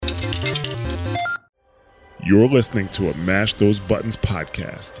You're listening to a Mash Those Buttons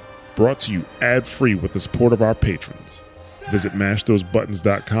podcast, brought to you ad-free with the support of our patrons. Visit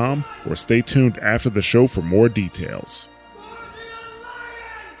mashthosebuttons.com or stay tuned after the show for more details.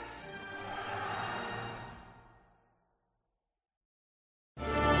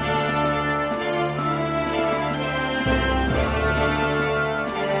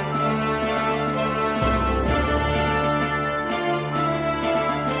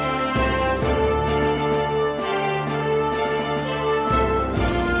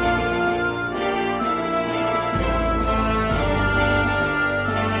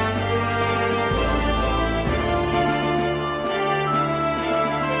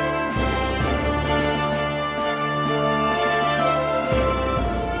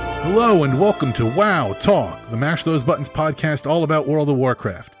 Hello and welcome to WoW Talk, the Mash Those Buttons podcast all about World of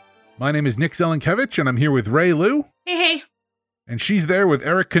Warcraft. My name is Nick Zelenkevich and I'm here with Ray Lou. Hey. And she's there with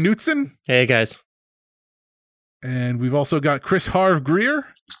Eric Knutson. Hey, guys. And we've also got Chris Harv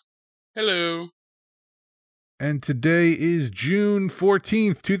Greer. Hello. And today is June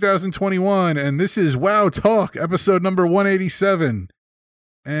 14th, 2021, and this is WoW Talk, episode number 187.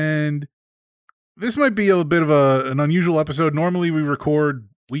 And this might be a bit of an unusual episode. Normally we record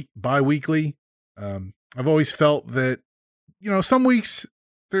bi-weekly. I've always felt that, some weeks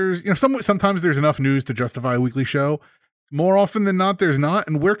there's, sometimes there's enough news to justify a weekly show. More often than not, there's not.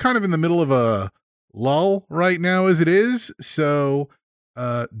 And we're kind of in the middle of a lull right now as it is. So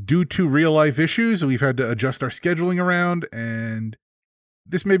due to real life issues, we've had to adjust our scheduling around. And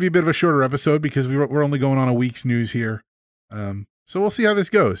this may be a bit of a shorter episode because we're only going on a week's news here. So we'll see how this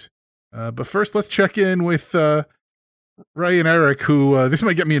goes. But first, let's check in with Ray and Eric, who this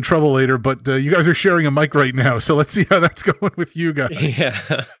might get me in trouble later, but you guys are sharing a mic right now, so let's see how that's going with you guys.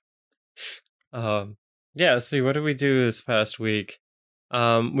 Yeah. Let's see, what did we do this past week?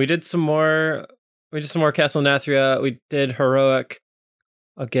 We did some more Castle Nathria. We did Heroic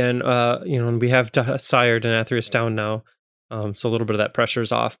again, and we have Sire Denathrius down now, so a little bit of that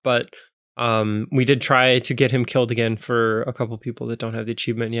pressure's off, but we did try to get him killed again for a couple people that don't have the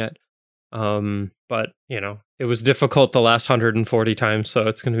achievement yet. But it was difficult the last 140 times, so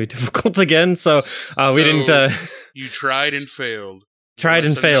it's going to be difficult again. So we didn't. You tried and failed. Tried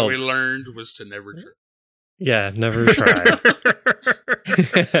and failed. What we learned was to never try. Yeah, never try.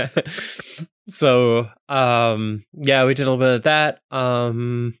 So we did a little bit of that.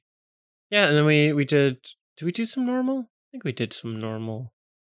 And then we did. Did we do some normal? I think we did some normal.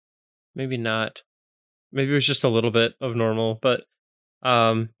 Maybe not. Maybe it was just a little bit of normal, but.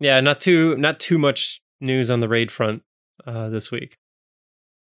 Not too much news on the raid front this week.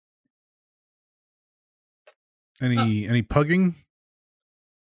 Any pugging?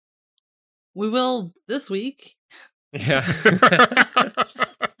 We will this week. Yeah.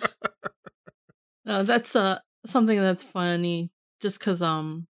 No, that's something that's funny. Just because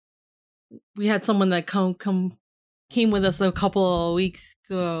we had someone that came with us a couple of weeks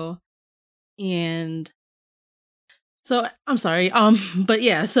ago, and. So I'm sorry. But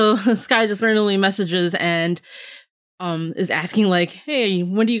yeah, so this guy just randomly messages and is asking like, hey,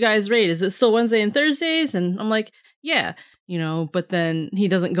 when do you guys raid? Is it still Wednesday and Thursdays? And I'm like, yeah, but then he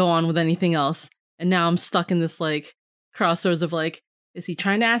doesn't go on with anything else. And now I'm stuck in this like crossroads of like, is he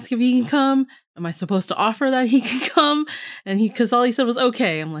trying to ask if he can come? Am I supposed to offer that he can come? And because all he said was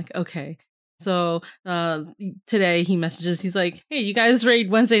okay. I'm like, okay. So today he messages, he's like, hey, you guys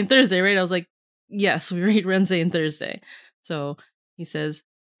raid Wednesday and Thursday, right? I was like, yes, we raid Wednesday and Thursday. So he says,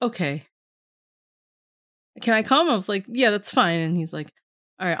 okay. Can I come? I was like, yeah, that's fine. And he's like,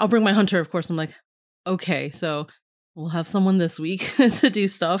 all right, I'll bring my hunter, of course. I'm like, okay. So we'll have someone this week to do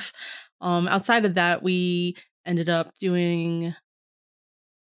stuff. Outside of that, we ended up doing,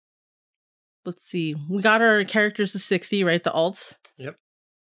 let's see, we got our characters to 60, right? The alts. Yep.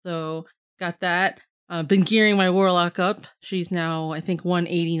 So got that. Been gearing my warlock up. She's now, I think,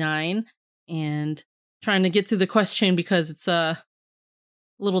 189. And trying to get through the quest chain because it's a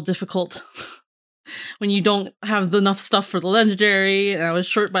little difficult when you don't have enough stuff for the legendary. And I was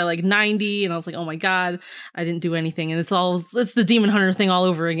short by like 90, and I was like, oh my god, I didn't do anything. And it's the demon hunter thing all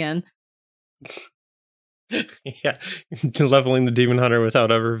over again. Yeah, leveling the demon hunter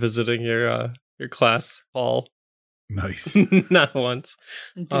without ever visiting your class hall. Nice. Not once.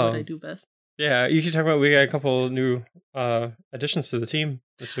 And do what I do best. Yeah, you should talk about. We got a couple new additions to the team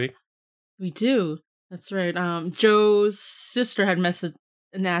this week. We do. That's right. Joe's sister had messaged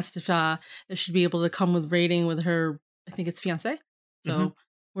and asked if she'd be able to come with raiding with her, I think it's fiance. So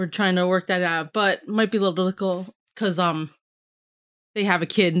we're trying to work that out, but might be a little difficult because they have a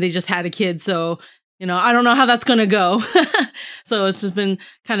kid and they just had a kid, so I don't know how that's going to go. So it's just been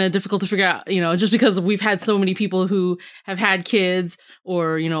kind of difficult to figure out, just because we've had so many people who have had kids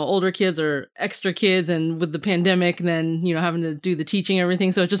or, older kids or extra kids, and with the pandemic, and then, having to do the teaching and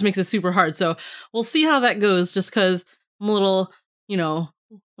everything. So it just makes it super hard. So we'll see how that goes, just because I'm a little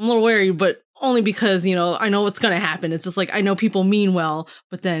wary, but only because, I know what's going to happen. It's just like, I know people mean well,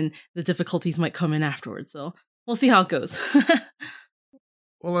 but then the difficulties might come in afterwards. So we'll see how it goes.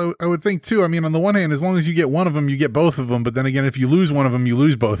 Well, I would think too. I mean, on the one hand, as long as you get one of them, you get both of them. But then again, if you lose one of them, you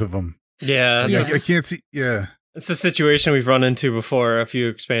lose both of them. Yeah. I can't see. Yeah. It's a situation we've run into before, a few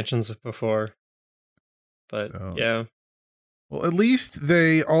expansions before. But yeah. Well, at least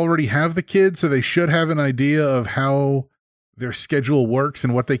they already have the kids, so they should have an idea of how their schedule works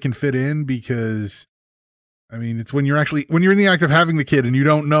and what they can fit in, because I mean, it's when you're in the act of having the kid and you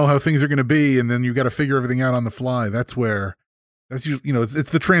don't know how things are going to be, and then you got to figure everything out on the fly. That's usually,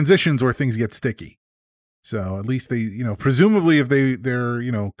 it's the transitions where things get sticky. So at least they, presumably if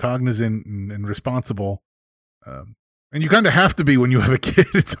they're cognizant and responsible, and you kind of have to be when you have a kid.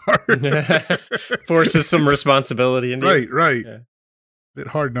 It's hard. Forces some responsibility into right. Yeah. Bit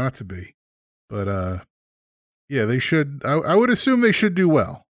hard not to be, but yeah, they should. I would assume they should do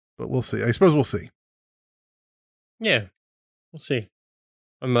well, but we'll see. I suppose we'll see. Yeah, we'll see.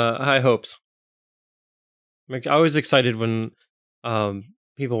 I'm high hopes. I'm always excited when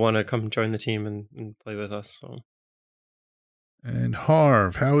people want to come join the team and play with us. So. And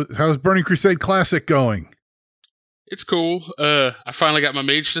Harv, how's Burning Crusade Classic going? It's cool. I finally got my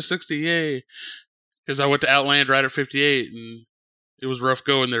mage to 60, yay! Because I went to Outland right at 58, and it was rough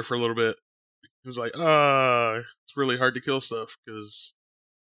going there for a little bit. It was like, it's really hard to kill stuff, because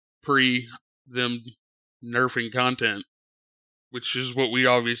pre them nerfing content, which is what we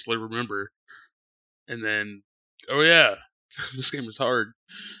obviously remember. And then, oh yeah, this game is hard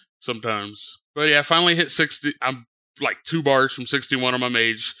sometimes. But yeah, I finally hit 60. I'm like 2 bars from 61 on my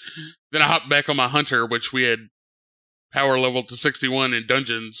mage. Then I hopped back on my hunter, which we had power leveled to 61 in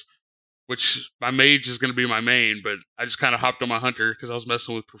dungeons, which my mage is going to be my main, but I just kind of hopped on my hunter because I was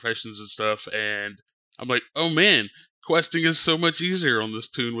messing with professions and stuff, and I'm like, oh man, questing is so much easier on this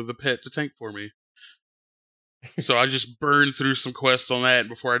tune with a pet to tank for me. So I just burned through some quests on that, and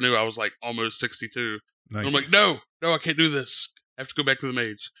before I knew, I was like almost 62. Nice. And I'm like, no, I can't do this. I have to go back to the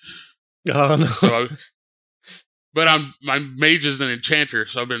mage. Oh no. But my mage is an enchanter,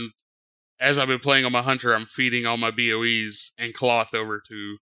 so as I've been playing on my hunter, I'm feeding all my BOEs and cloth over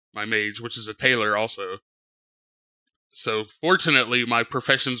to my mage, which is a tailor also. So fortunately, my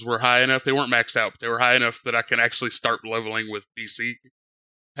professions were high enough. They weren't maxed out, but they were high enough that I can actually start leveling with BC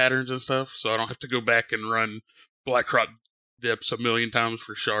patterns and stuff. So I don't have to go back and run Blackrock dips 1,000,000 times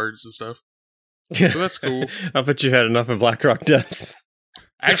for shards and stuff. So that's cool. I bet you had enough of Blackrock depths.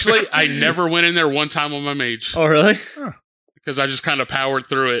 Actually, I never went in there one time on my mage. Oh, really? Because I just kind of powered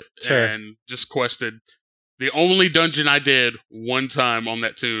through it and just quested. The only dungeon I did one time on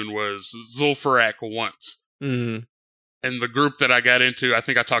that tune was Zul'Farrak once. Mm. And the group that I got into, I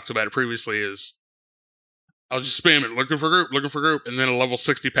think I talked about it previously, is I was just spamming, looking for group, and then a level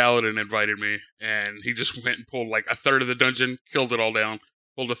 60 paladin invited me, and he just went and pulled like a third of the dungeon, killed it all down,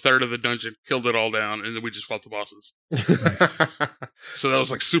 pulled a third of the dungeon, killed it all down, and then we just fought the bosses. Nice. So that was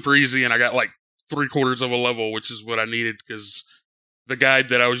like super easy, and I got like 3/4 of a level, which is what I needed, because the guide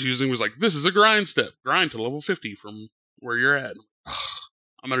that I was using was like, this is a grind step. Grind to level 50 from where you're at.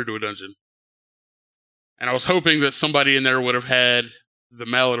 I'm going to do a dungeon. And I was hoping that somebody in there would have had the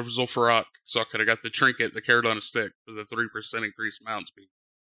Mallet of Zul'Farrak, so I could have got the trinket, the carrot on a stick, for the 3% increased mount speed.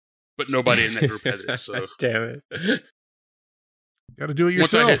 But nobody in that group had it, so... Damn it. Got to do it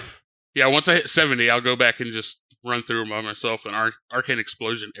yourself. Once I hit 70, I'll go back and just run through them by myself and Arcane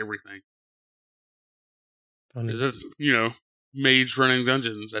Explosion everything. Funny. Is mage running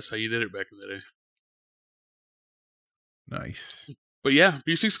dungeons. That's how you did it back in the day. Nice. But yeah,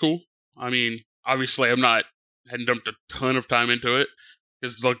 BC's cool. I mean, obviously hadn't dumped a ton of time into it,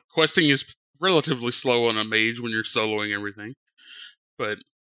 because the questing is relatively slow on a mage when you're soloing everything. But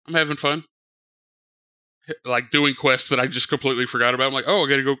I'm having fun. Like doing quests that I just completely forgot about. I'm like, I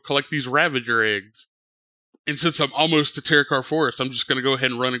gotta go collect these Ravager eggs. And since I'm almost to Terakar Forest, I'm just gonna go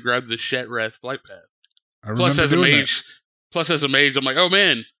ahead and run and grab the Shattrath Flight Path. Plus, as a mage, I'm like, oh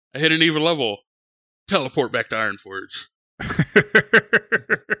man, I hit an even level. Teleport back to Ironforge.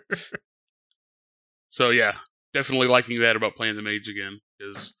 So yeah, definitely liking that about playing the mage again,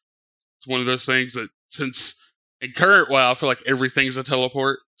 because it's one of those things that, since in current WoW, I feel like everything's a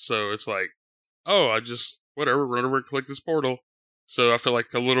teleport. So it's like, I just run over and click this portal. So I feel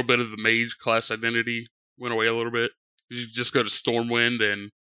like a little bit of the mage class identity went away a little bit. You just go to Stormwind and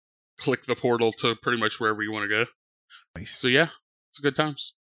click the portal to pretty much wherever you want to go. Nice. So yeah, it's good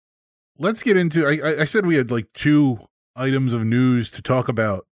times. Let's get into. I said we had like 2 items of news to talk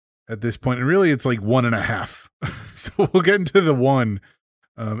about at this point, and really it's like 1.5. So we'll get into the one.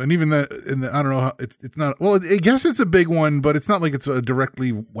 And even that, and I don't know how it's not. Well, I guess it's a big one, but it's not like it's a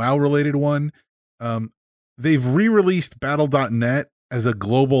directly WoW related one. They've re-released Battle.net as a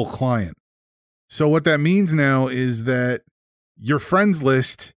global client. So what that means now is that your friends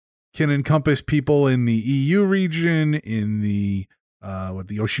list can encompass people in the EU region, in the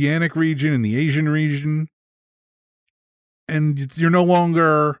Oceanic region, in the Asian region, and you're no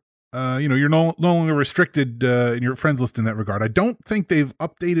longer. You're no longer restricted in your friends list in that regard. I don't think they've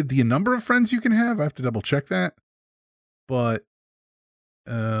updated the number of friends you can have. I have to double check that. But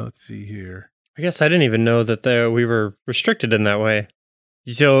let's see here. I guess I didn't even know that we were restricted in that way.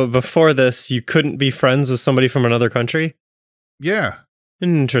 So before this, you couldn't be friends with somebody from another country? Yeah.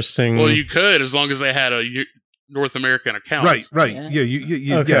 Interesting. Well, you could as long as they had a North American account. Right. Yeah.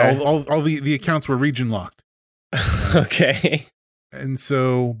 Okay. Yeah. All the accounts were region locked. Okay. And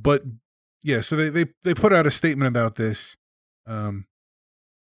so, but yeah, so they put out a statement about this. So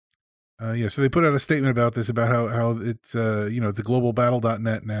they put out a statement about this, about how it's it's a global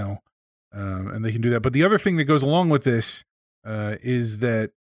battle.net now, and they can do that. But the other thing that goes along with this is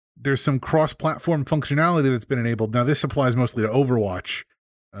that there's some cross-platform functionality that's been enabled. Now, this applies mostly to Overwatch,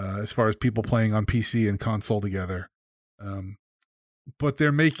 as far as people playing on PC and console together. But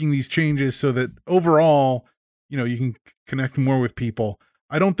they're making these changes so that overall, you can connect more with people.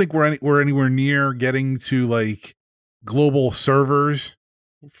 I don't think we're anywhere near getting to like global servers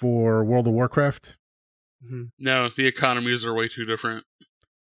for World of Warcraft. No, the economies are way too different.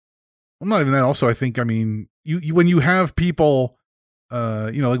 Well, not even that. Also, I think, you when you have people,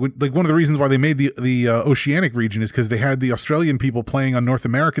 like one of the reasons why they made the Oceanic region is because they had the Australian people playing on North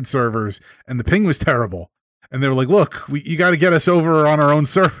American servers, and the ping was terrible. And they were like, "Look, you got to get us over on our own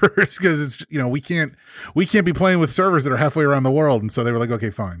servers because it's we can't be playing with servers that are halfway around the world." And so they were like, "Okay,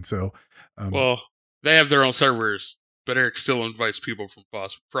 fine." So, well, they have their own servers, but Eric still invites people from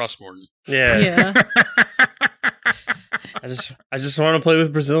Frostmourne. Yeah. I just want to play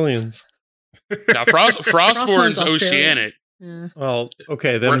with Brazilians. Now, Frostmourne's Oceanic. Yeah. Well,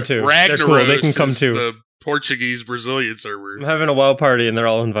 okay, them too. Ragnaros, they're cool. They can come is too. The Portuguese Brazilian server. I'm having a WoW party and they're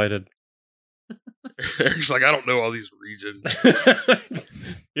all invited. Eric's like, I don't know all these regions.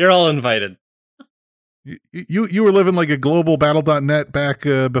 You're all invited. You were living like a global battle.net back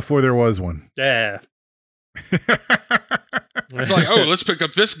before there was one. Yeah. It's like, oh, let's pick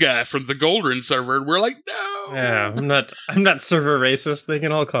up this guy from the Goldrin server, and we're like, no. Yeah, I'm not server racist. They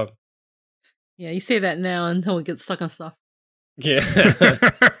can all come. Yeah, you say that now until we get stuck on stuff. Yeah.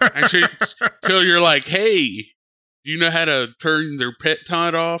 Actually, till you're like, hey, do you know how to turn their pet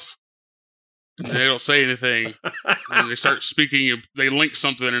taunt off? And they don't say anything. And they start speaking, they link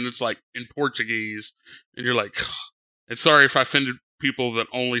something, and it's like in Portuguese. And you're like, and sorry if I offended people that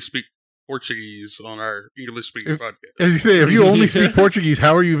only speak Portuguese on our English-speaking podcast. As you say, if you only speak Portuguese,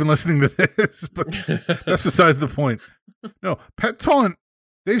 how are you even listening to this? But that's besides the point. No, pet taunt.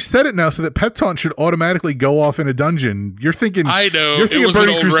 They've said it now so that pet taunt should automatically go off in a dungeon. You're thinking, I know you're it was an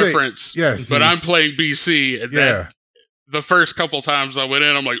Burning old Crusade. reference. Yes, but I'm playing BC, and that the first couple times I went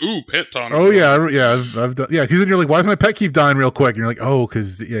in, I'm like, ooh, pet taunt. Oh yeah, I've done, because then you're like, why does my pet keep dying real quick? And you're like, oh,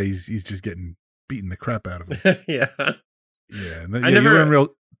 because he's just getting beating the crap out of him. Yeah. And then, you learn real.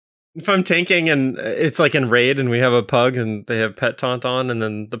 If I'm tanking and it's like in raid and we have a pug and they have pet taunt on and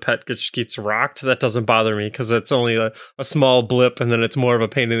then the pet just keeps rocked, that doesn't bother me because it's only a small blip and then it's more of a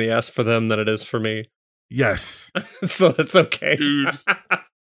pain in the ass for them than it is for me. Yes. So it's okay. Dude.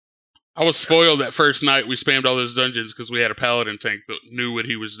 I was spoiled that first night. We spammed all those dungeons because we had a paladin tank that knew what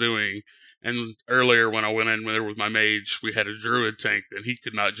he was doing. And earlier when I went in there with my mage, we had a druid tank and he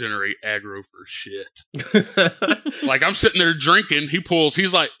could not generate aggro for shit. Like I'm sitting there drinking,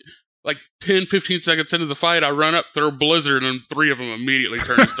 he's like 10, 15 seconds into the fight, I run up, throw Blizzard, and 3 of them immediately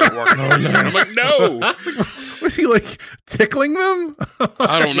turn and start walking. I'm like, no! Was he like tickling them?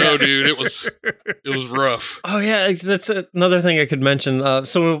 I don't know, dude. It was rough. Oh yeah, that's another thing I could mention.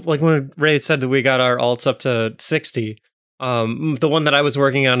 So like when Ray said that we got our alts up to 60, the one that I was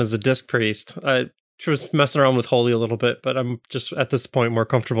working on is a disc priest. I was messing around with holy a little bit, but I'm just at this point more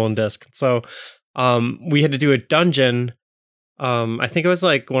comfortable in disc. So we had to do a dungeon. I think it was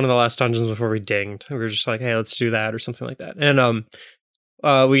like one of the last dungeons before we dinged. We were just like, hey, let's do that or something like that. And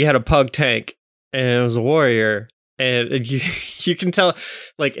we had a pug tank and it was a warrior. And you can tell,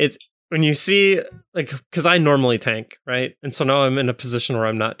 like, it's when you see, like, because I normally tank, right? And so now I'm in a position where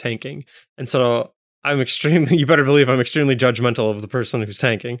I'm not tanking. And so you better believe I'm extremely judgmental of the person who's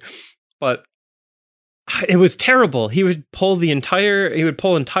tanking. But it was terrible. He would pull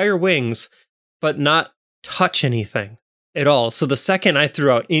entire wings, but not touch anything at all. So the second I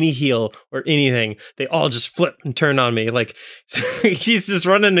threw out any heal or anything, they all just flip and turn on me. Like he's just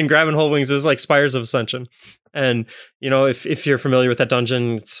running and grabbing whole wings. It was like Spires of Ascension. And if you're familiar with that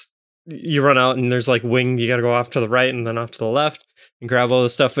dungeon, you run out and there's like wing, you got to go off to the right and then off to the left and grab all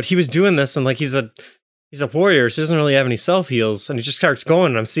this stuff. But he was doing this, and like he's a warrior, so he doesn't really have any self heals, and he just starts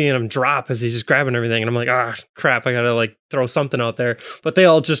going, and I'm seeing him drop as he's just grabbing everything, and I'm like, crap, I gotta like throw something out there. But they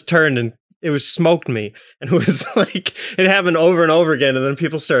all just turned and it was smoked me, and it was like it happened over and over again, and then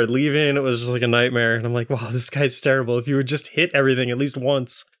people started leaving. It was just like a nightmare, and I'm like, wow, this guy's terrible. If you would just hit everything at least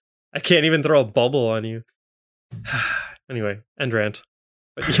once, I can't even throw a bubble on you. Anyway, end rant.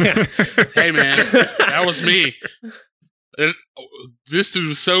 But yeah. Hey man, that was me. This dude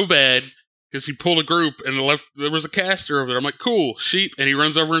was so bad because he pulled a group and there was a caster over there. I'm like, cool, sheep, and he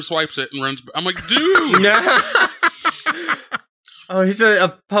runs over and swipes it and runs. I'm like, dude. Oh, he's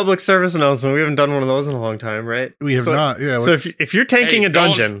a public service announcement. We haven't done one of those in a long time, right? We have not. Yeah. So if you're tanking a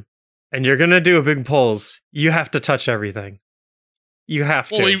dungeon and you're gonna do a big pulls, you have to touch everything. You have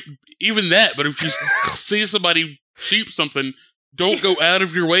to. Well, even that. But if you see somebody sheep something, don't go out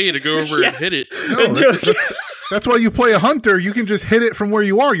of your way to go over and hit it. No, that's why you play a hunter. You can just hit it from where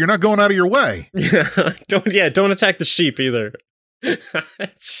you are. You're not going out of your way. Yeah. Don't attack the sheep either.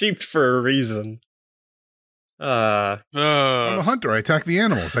 It's sheep for a reason. I'm a hunter. I attack the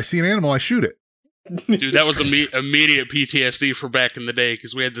animals. I see an animal, I shoot it. Dude, that was immediate PTSD for back in the day,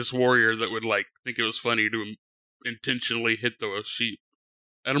 because we had this warrior that would like think it was funny to intentionally hit the sheep,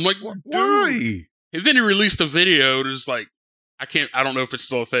 and I'm like, why? And then he released a video. It was like, I don't know if it's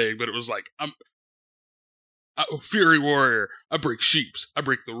still a thing, but it was like, I'm a Fury Warrior. I break sheeps. I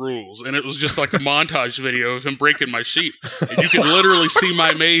break the rules. And it was just like a montage video of him breaking my sheep. And you could literally see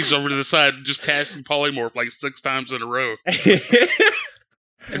my mage over to the side just casting polymorph like 6 times in a row.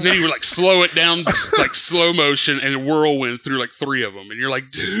 And then he would like slow it down, like slow motion, and whirlwind through like 3 of them. And you're like,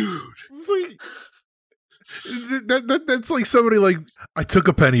 dude. That's like somebody like, I took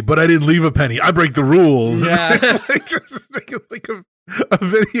a penny, but I didn't leave a penny. I break the rules. Yeah. It's like just making like a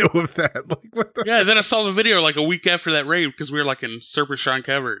video of that. Like, what the? Yeah, then I saw the video like a week after that raid, because we were like in Serpent Shrine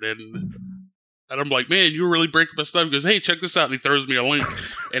Cavern, and I'm like, man, you were really breaking my stuff. He goes, hey, check this out, and he throws me a link,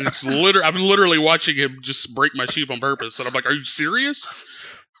 and it's I'm literally watching him just break my sheep on purpose, and I'm like, are you serious?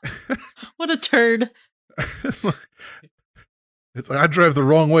 What a turd. It's like I drive the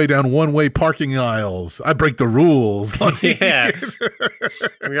wrong way down one-way parking aisles. I break the rules. Like, yeah,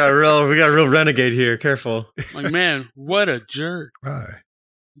 we got a real renegade here. Careful. Like, man, what a jerk. Right.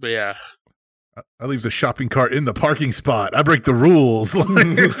 But yeah, I leave the shopping cart in the parking spot. I break the rules. No.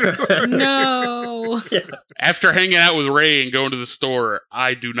 Yeah. After hanging out with Ray and going to the store,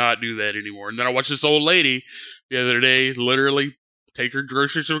 I do not do that anymore. And then I watched this old lady the other day literally take her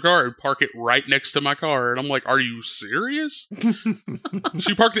groceries to her car and park it right next to my car. And I'm like, are you serious?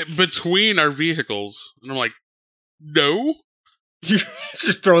 She parked it between our vehicles. And I'm like, no. You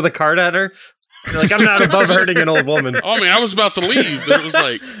just throw the cart at her? You're like, I'm not above hurting an old woman. Oh, I mean, I was about to leave. But it was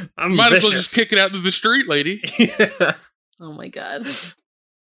like, I'm might vicious. as well just kick it out to the street, lady. Yeah. Oh my god.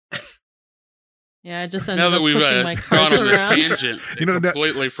 Yeah, I just ended Now that up we've pushing my gone carts on this around. tangent, I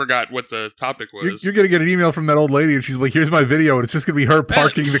completely forgot what the topic was. You're going to get an email from that old lady, and she's like, here's my video, and it's just going to be her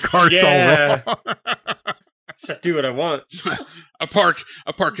parking the carts Yeah. all wrong. I do what I want. I park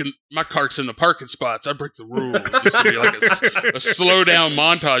in my carts in the parking spots. I break the rules. It's gonna be like a slow down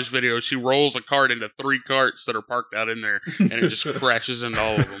montage video. She rolls a cart into 3 carts that are parked out in there, and it just crashes into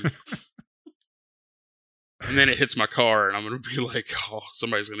all of them. And then it hits my car, and I'm gonna be like, "Oh,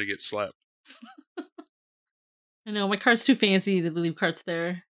 somebody's gonna get slapped." I know, my car's too fancy to leave carts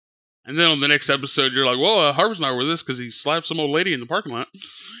there. And then on the next episode, you're like, "Well, Harvey's not with us because he slapped some old lady in the parking lot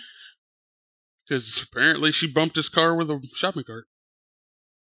because apparently she bumped his car with a shopping cart."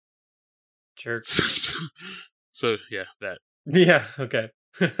 Jerk. So yeah, that. Yeah, okay.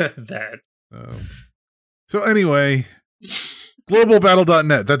 That. So anyway,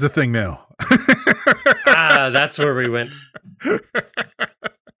 globalbattle.net, that's a thing now. That's where we went.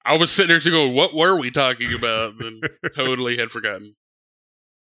 I was sitting there to go, what were we talking about? And totally had forgotten.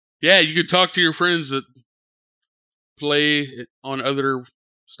 Yeah, you can talk to your friends that play on other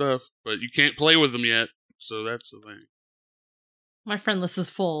stuff, but you can't play with them yet. So that's the thing. My friend list is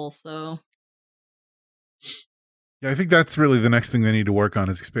full, so. Yeah, I think that's really the next thing they need to work on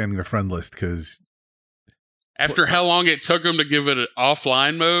is expanding the friend list, because after how long it took them to give it an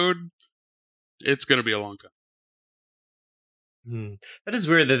offline mode, it's going to be a long time. That is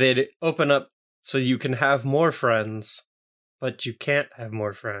weird that they'd open up so you can have more friends, but you can't have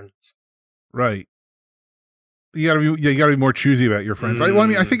more friends. Right. You gotta be more choosy about your friends.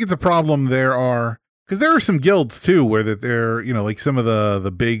 I think it's a problem. Because there are some guilds too where that they're, like some of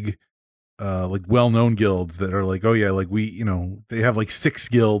the big, like well-known guilds that are like, oh yeah, like they have like 6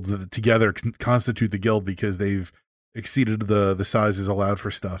 guilds that together constitute the guild because they've exceeded the sizes allowed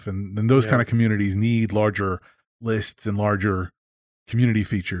for stuff. And then those kind of communities need larger lists and larger community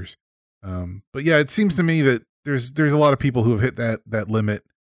features. But yeah, it seems to me that there's a lot of people who have hit that limit.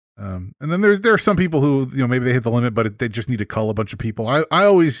 And then there are some people who, maybe they hit the limit, but they just need to cull a bunch of people.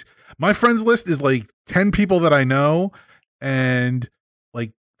 My friends list is like 10 people that I know and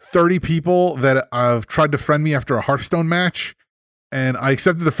like 30 people that I've tried to friend me after a Hearthstone match. And I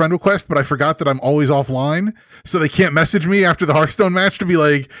accepted the friend request, but I forgot that I'm always offline. So they can't message me after the Hearthstone match to be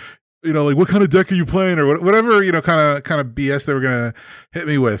like, like, what kind of deck are you playing or whatever, kind of BS they were going to hit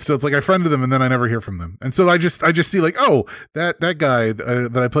me with. So it's like I friended them and then I never hear from them. And so I just see like, oh, that guy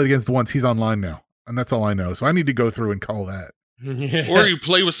that I played against once, he's online now. And that's all I know. So I need to go through and call that. Or you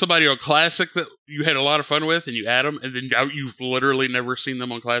play with somebody on Classic that you had a lot of fun with and you add them and then you've literally never seen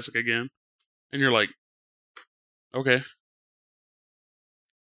them on Classic again. And you're like, okay.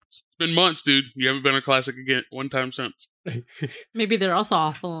 It's been months, dude. You haven't been on Classic again one time since. Maybe they're also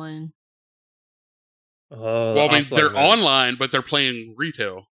offline. Well, I mean, they're online, but they're playing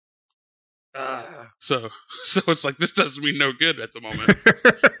retail. So it's like, this doesn't mean no good at the moment.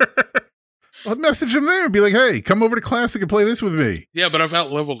 I'll message him there and be like, hey, come over to Classic and play this with me. Yeah, but I've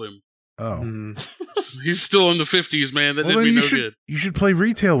out-leveled him. Oh. He's still in the 50s, man. That didn't be no good. You should play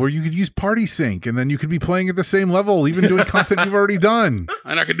retail where you could use Party Sync, and then you could be playing at the same level, even doing content you've already done.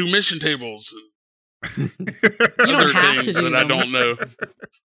 And I could do mission tables. You don't have to do that them. I don't know.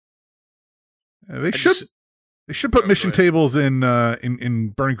 They should put mission tables in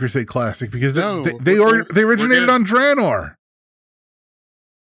Burning Crusade Classic because they originated on Draenor.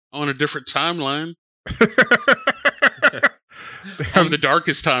 On a different timeline. On the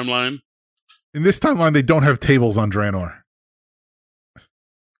darkest timeline. In this timeline, they don't have tables on Draenor.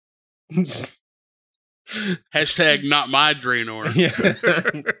 Hashtag not my Draenor.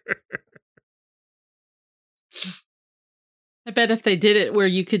 Yeah. I bet if they did it where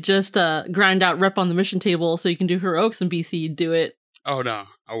you could just grind out rep on the mission table so you can do heroics in BC, you'd do it. Oh, no,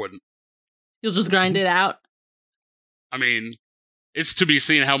 I wouldn't. You'll just grind it out? I mean, it's to be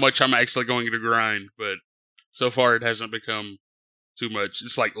seen how much I'm actually going to grind, but so far it hasn't become too much.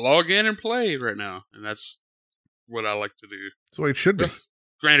 It's like log in and play right now, and that's what I like to do. That's the way it should be.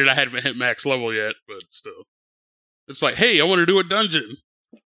 Granted, I haven't hit max level yet, but still. It's like, hey, I want to do a dungeon.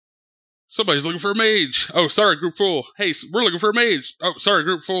 Somebody's looking for a mage. Oh, sorry, group full. Hey, we're looking for a mage. Oh, sorry,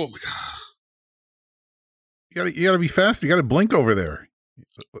 group full. Oh my God. You gotta be fast. You gotta blink over there.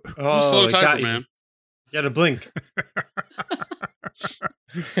 I'm slow typer, man. You gotta blink.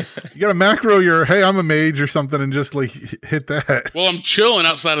 You gotta macro your, hey, I'm a mage or something and just like hit that. Well, I'm chilling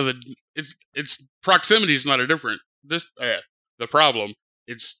outside of it's proximity is not a different. The problem.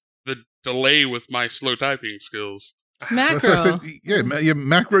 It's the delay with my slow typing skills. Macro. That's what I said. Yeah, you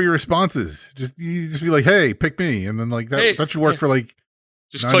macro your responses. You just be like, hey, pick me. And then like that should work for like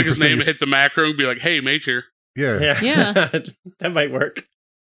just click his name and hit the macro and be like, hey, mage here. Yeah. Yeah. That might work.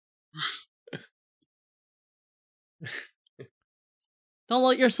 Don't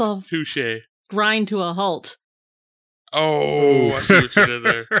let yourself Touché. grind to a halt. Oh, I see what you did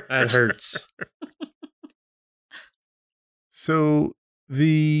there. That hurts. So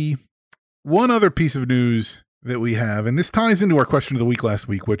the one other piece of news that we have, and this ties into our question of the week last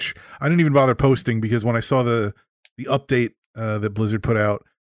week, which I didn't even bother posting because when I saw the update that Blizzard put out,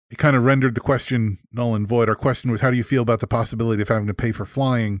 it kind of rendered the question null and void. Our question was, how do you feel about the possibility of having to pay for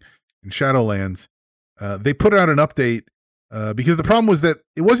flying in Shadowlands? They put out an update because the problem was that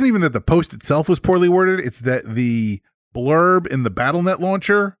it wasn't even that the post itself was poorly worded. It's that the blurb in the BattleNet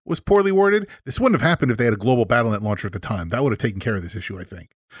launcher was poorly worded. This wouldn't have happened if they had a global BattleNet launcher at the time. That would have taken care of this issue, I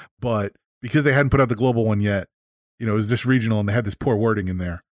think. But because they hadn't put out the global one yet, it was just regional and they had this poor wording in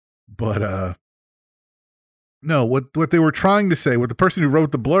there. But no, what they were trying to say, what the person who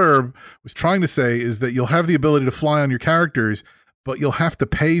wrote the blurb was trying to say is that you'll have the ability to fly on your characters, but you'll have to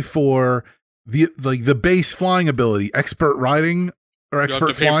pay for the base flying ability, expert riding or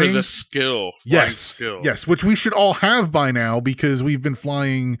expert flying. For the skill. Yes, which we should all have by now because we've been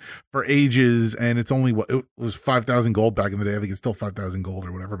flying for ages and it's only it was 5,000 gold back in the day. I think it's still 5,000 gold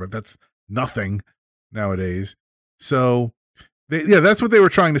or whatever, but that's nothing nowadays. So that's what they were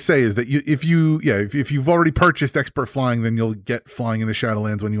trying to say is that if you've already purchased expert flying, then you'll get flying in the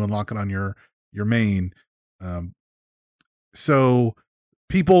Shadowlands when you unlock it on your main. So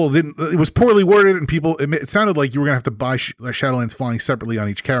people didn't. It was poorly worded, and it sounded like you were gonna have to buy Shadowlands flying separately on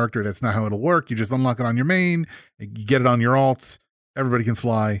each character. That's not how it'll work. You just unlock it on your main, you get it on your alts. Everybody can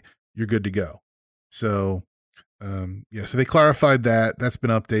fly. You're good to go. So, so they clarified that. That's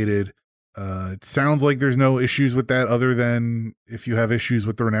been updated. It sounds like there's no issues with that, other than if you have issues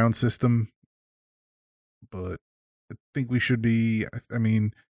with the renown system. But I think we should be. I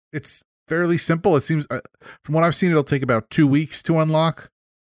mean, it's fairly simple. It seems, from what I've seen, it'll take about 2 weeks to unlock.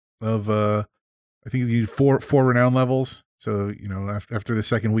 I think you need four renown levels. So, after the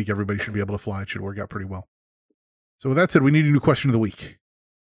second week, everybody should be able to fly. It should work out pretty well. So with that said, we need a new question of the week.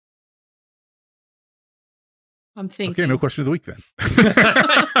 I'm thinking. Okay, no question of the week then.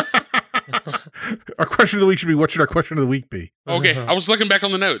 Our question of the week should be, what should our question of the week be? Okay, I was looking back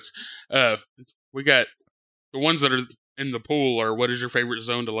on the notes. We got the ones that are in the pool are, what is your favorite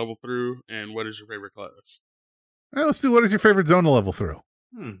zone to level through, and what is your favorite class? Let's do, what is your favorite zone to level through?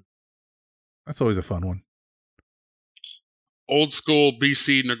 That's always a fun one. Old school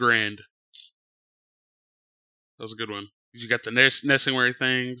BC Nagrand. That was a good one. You got the Nesingwary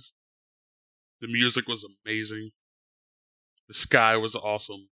things. The music was amazing. The sky was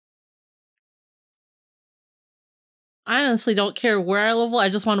awesome. I honestly don't care where I level. I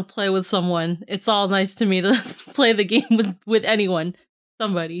just want to play with someone. It's all nice to me to play the game with anyone.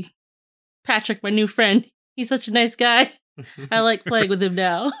 Somebody. Patrick, my new friend. He's such a nice guy. I like playing with him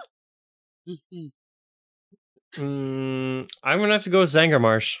now. I'm gonna have to go with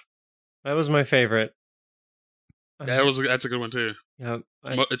Zangarmarsh. That was my favorite. That's a good one too. Yeah,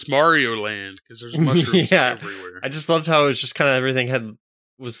 it's Mario Land because there's mushrooms everywhere. I just loved how it was just kind of everything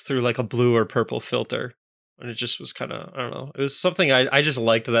was through like a blue or purple filter, and it just was kind of, I don't know. It was something I just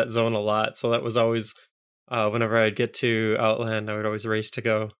liked that zone a lot. So that was always whenever I'd get to Outland, I would always race to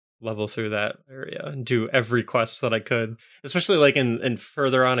go level through that area and do every quest that I could, especially like in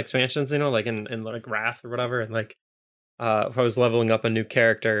further on expansions, like in like Wrath or whatever, and like if I was leveling up a new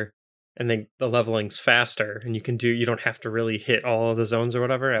character. And then the leveling's faster, and you don't have to really hit all of the zones or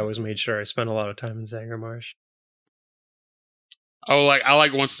whatever. I always made sure I spent a lot of time in Zangarmarsh. Oh, I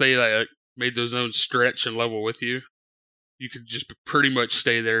like once they made those zones stretch and level with you. You could just pretty much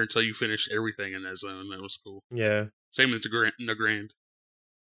stay there until you finished everything in that zone. That was cool. Yeah. Same with Nagrand.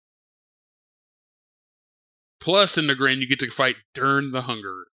 Plus, in Nagrand, you get to fight Dern the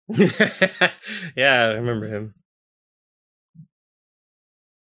Hunger. Yeah, I remember him.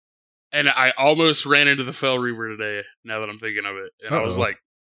 And I almost ran into the Fell Reaver today, now that I'm thinking of it. And I was like,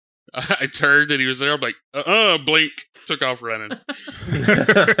 I turned and he was there. I'm like, blink. Took off running.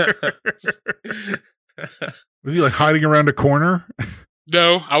 Was he like hiding around a corner?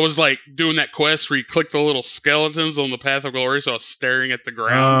 No, I was like doing that quest where you click the little skeletons on the Path of Glory, so I was staring at the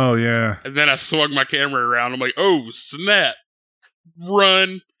ground. Oh, yeah. And then I swung my camera around. I'm like, oh, snap.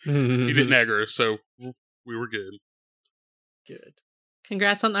 Run. He didn't aggro, so we were good. Good.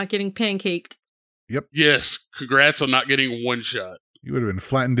 Congrats on not getting pancaked. Yep. Yes, congrats on not getting one shot. You would have been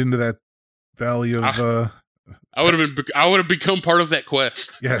flattened into that valley of. I would have become part of that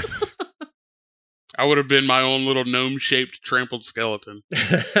quest. Yes. I would have been my own little gnome-shaped trampled skeleton.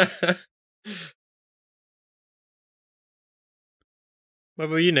 What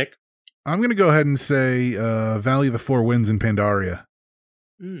about you, Nick? I'm going to go ahead and say Valley of the Four Winds in Pandaria.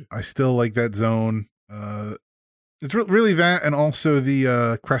 I still like that zone. It's really that, and also the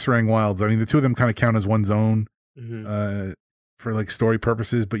Kresarang Wilds. I mean, the two of them kind of count as one zone for like story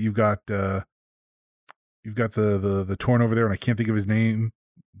purposes. But you've got the Torn over there, and I can't think of his name,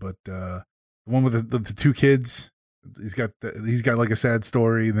 but the one with the two kids. He's got like a sad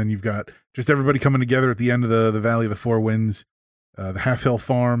story, and then you've got just everybody coming together at the end of the Valley of the Four Winds, the Half Hill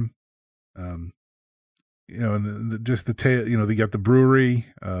Farm. And just the tail. They got the brewery,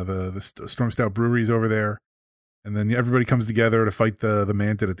 the Storm Stout breweries over there. And then everybody comes together to fight the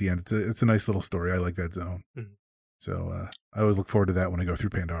Mantid at the end. It's a nice little story. I like that zone. So I always look forward to that when I go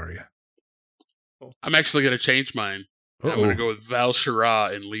through Pandaria. I'm actually going to change mine. I'm going to go with Val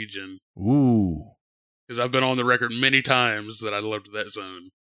Shira in Legion. Ooh. Because I've been on the record many times that I loved that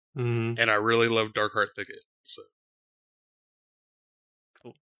zone. And I really love Darkheart Thicket. So.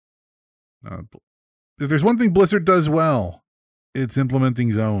 Cool. If there's one thing Blizzard does well, it's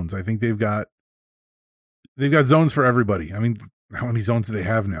implementing zones. I think they've got zones for everybody. I mean, how many zones do they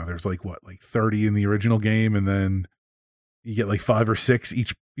have now? There's like 30 in the original game, and then you get like 5 or 6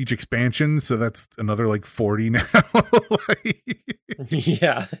 each expansion. So that's another like 40 now.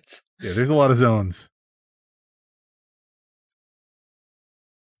 Yeah. Yeah, there's a lot of zones.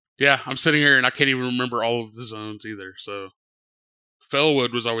 Yeah, I'm sitting here and I can't even remember all of the zones either. So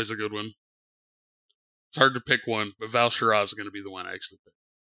Fellwood was always a good one. It's hard to pick one, but Val Shiraz is going to be the one I actually pick.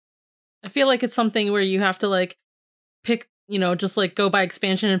 I feel like it's something where you have to like pick, just like go by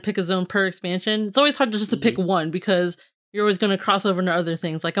expansion and pick a zone per expansion. It's always hard to pick one because you're always going to cross over into other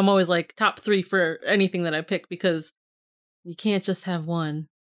things. Like I'm always like top 3 for anything that I pick because you can't just have one.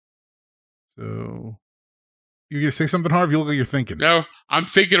 So you gonna say something, Harv? You look like you're thinking. No, I'm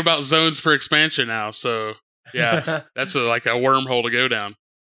thinking about zones for expansion now. So yeah, that's like a wormhole to go down.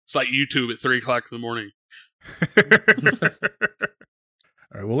 It's like YouTube at 3:00 in the morning.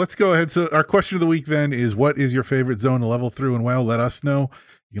 All right, well, let's go ahead. So our question of the week then is, what is your favorite zone to level through in WoW? Let us know.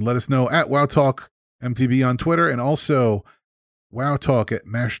 You can let us know at WoW Talk MTB on Twitter, and also WoW Talk at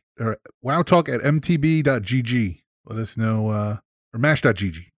mtb.gg. Let us know, or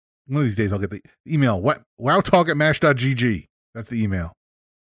mash.gg. One of these days I'll get the email. WoWtalk at mash.gg. That's the email.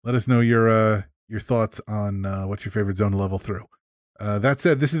 Let us know your thoughts on what's your favorite zone to level through. That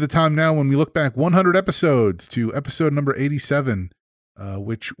said, this is the time now when we look back 100 episodes to episode number 87,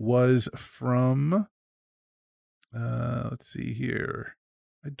 which was from, let's see here.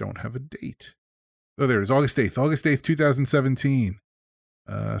 I don't have a date. Oh, there it is, August 8th, 2017.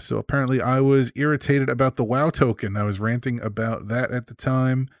 So apparently I was irritated about the WoW token. I was ranting about that at the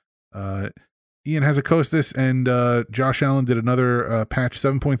time. Ian Hazakostas and Josh Allen did another patch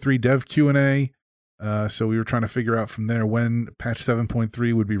 7.3 dev Q&A. So we were trying to figure out from there when patch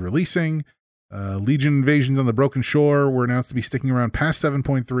 7.3 would be releasing. Legion invasions on the Broken Shore were announced to be sticking around past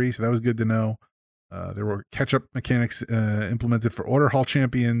 7.3, so that was good to know. There were catch-up mechanics implemented for Order Hall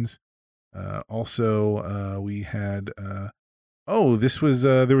champions. Also, we had... there was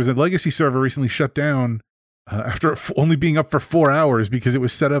a legacy server recently shut down after only being up for 4 hours because it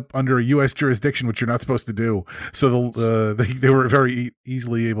was set up under a U.S. jurisdiction, which you're not supposed to do. So they were very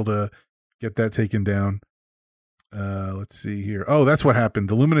easily able to get that taken down. Let's see here. Oh, that's what happened.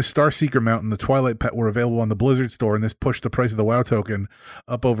 The Luminous Starseeker mount and the Twilight Pet were available on the Blizzard store, and this pushed the price of the WoW token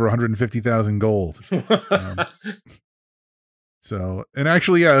up over 150,000 gold. So, and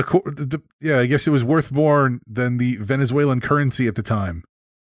actually, I guess it was worth more than the Venezuelan currency at the time.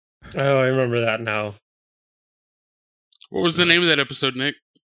 Oh, I remember that now. What was the name of that episode, Nick?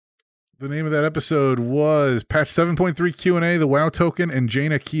 The name of that episode was Patch 7.3 Q&A, the WoW token, and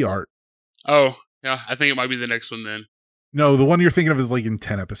Jaina key art. Oh, yeah, I think it might be the next one then. No, the one you're thinking of is like in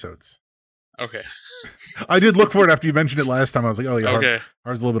 10 episodes. Okay. I did look for it after you mentioned it last time. I was like, oh yeah, okay.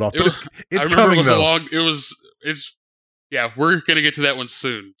 Ours a little bit off. But it's I coming, yeah, we're going to get to that one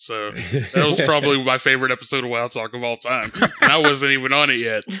soon. So that was probably my favorite episode of WoW Talk of all time. And I wasn't even on it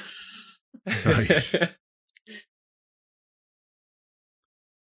yet. Nice.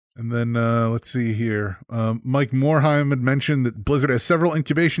 And then let's see here. Mike Morheim had mentioned that Blizzard has several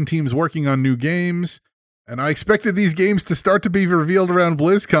incubation teams working on new games. And I expected these games to start to be revealed around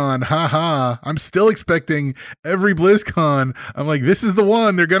BlizzCon. Haha. I'm still expecting every BlizzCon. I'm like, this is the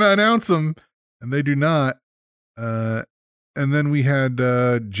one. They're going to announce them. And they do not. And then we had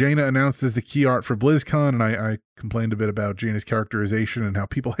Jaina announced as the key art for BlizzCon, and I complained a bit about Jaina's characterization and how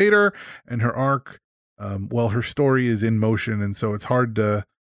people hate her and her arc. Well, her story is in motion, and so it's hard to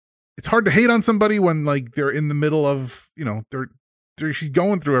hate on somebody when like they're in the middle of she's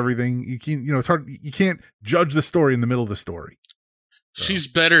going through everything. You can't it's hard. You can't judge the story in the middle of the story. So. She's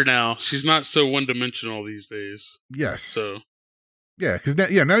better now. She's not so one dimensional these days. Yes. So yeah, because now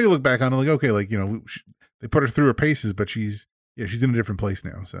you look back on it like okay, like they put her through her paces, but she's in a different place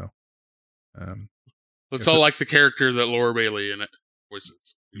now. So, it's all like the character that Laura Bailey in it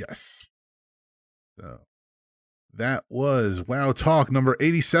voices. Yes. So that was WoW Talk number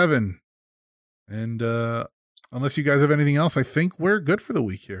 87, and unless you guys have anything else, I think we're good for the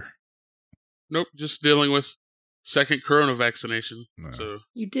week here. Nope, just dealing with second corona vaccination. No. So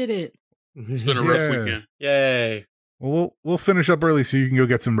you did it. It's been a rough weekend. Yay! Well, we'll finish up early so you can go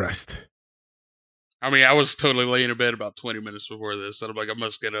get some rest. I mean, I was totally laying in bed about 20 minutes before this, and I'm like, I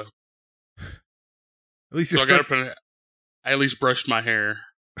must get up. At least so I got up and I at least brushed my hair.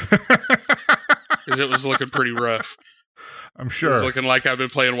 Because it was looking pretty rough. I'm sure. It was looking like I've been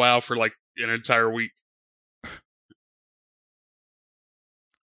playing WoW for like an entire week.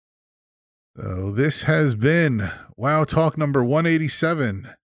 So this has been WoW Talk number 187.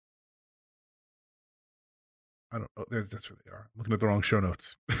 That's where they are. I'm looking at the wrong show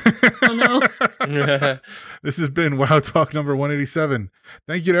notes. Oh no. This has been WoW Talk number 187.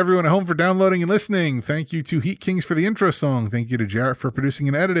 Thank you to everyone at home for downloading and listening. Thank you to Heat Kings for the intro song. Thank you to Jarrett for producing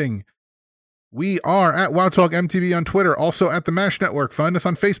and editing. We are at WoW Talk MTV on Twitter, also at the MASH Network. Find us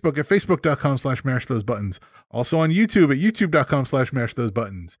on Facebook at facebook.com/mashthosebuttons. Also on YouTube at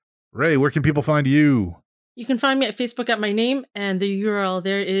youtube.com/mashthosebuttons. Ray, where can people find you? You can find me at Facebook at my name, and the URL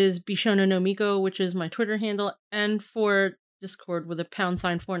there is Bishono no Miko, which is my Twitter handle, and for Discord with a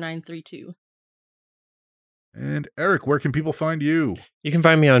 #4932. And Eric, where can people find you? You can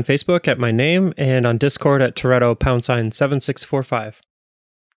find me on Facebook at my name and on Discord at Toretto #7645.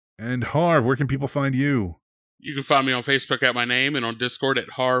 And Harv, where can people find you? You can find me on Facebook at my name and on Discord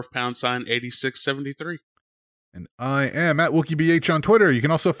at Harv #8673. And I am at WookieBH on Twitter. You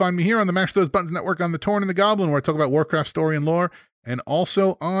can also find me here on the Mash Those Buttons Network on The Torn and the Goblin, where I talk about Warcraft story and lore, and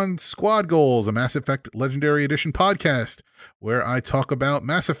also on Squad Goals, a Mass Effect Legendary Edition podcast, where I talk about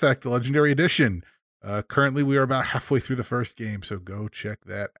Mass Effect, the Legendary Edition. Currently, we are about halfway through the first game, so go check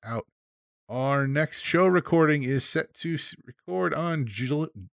that out. Our next show recording is set to record on June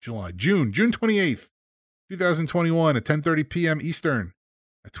 28th, 2021 at 10:30 p.m. Eastern.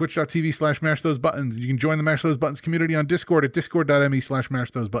 At twitch.tv/mashthosebuttons. You can join the Mash Those Buttons community on Discord at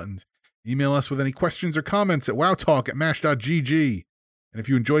discord.me/mashthosebuttons. Email us with any questions or comments at wowtalk@mash.gg. And if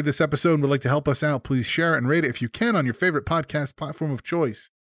you enjoyed this episode and would like to help us out, please share it and rate it if you can on your favorite podcast platform of choice.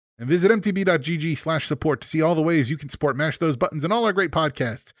 And visit mtb.gg/support to see all the ways you can support Mash Those Buttons and all our great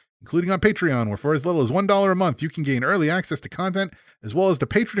podcasts, including on Patreon, where for as little as $1 a month, you can gain early access to content, as well as the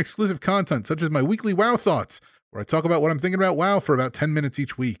patron-exclusive content, such as my weekly WoW Thoughts, where I talk about what I'm thinking about WoW for about 10 minutes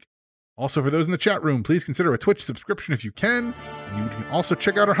each week. Also, for those in the chat room, please consider a Twitch subscription if you can. And you can also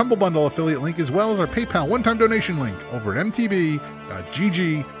check out our Humble Bundle affiliate link, as well as our PayPal one-time donation link over at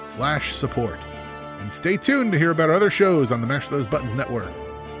mtb.gg/support. And stay tuned to hear about our other shows on the Mash Those Buttons network.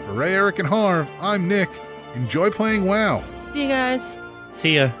 For Ray, Eric, and Harv, I'm Nick. Enjoy playing WoW. See you guys.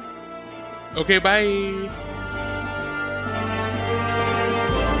 See ya. Okay, bye.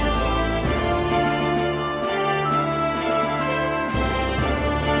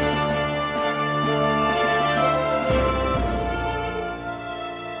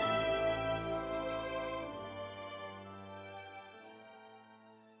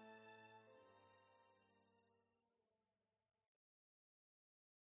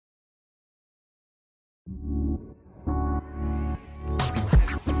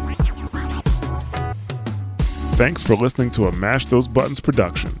 Thanks for listening to a Mash Those Buttons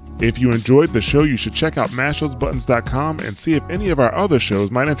production. If you enjoyed the show, you should check out mashthosebuttons.com and see if any of our other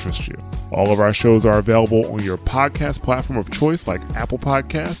shows might interest you. All of our shows are available on your podcast platform of choice like Apple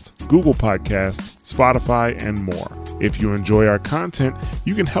Podcasts, Google Podcasts, Spotify, and more. If you enjoy our content,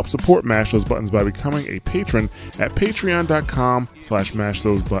 you can help support Mash Those Buttons by becoming a patron at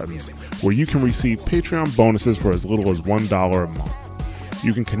patreon.com/mashthosebuttons, where you can receive Patreon bonuses for as little as $1 a month.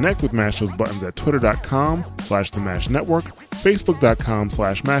 You can connect with Mash Those Buttons at twitter.com/themashnetwork,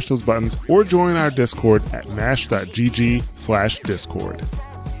 facebook.com/mashthosebuttons, or join our Discord at mash.gg/discord.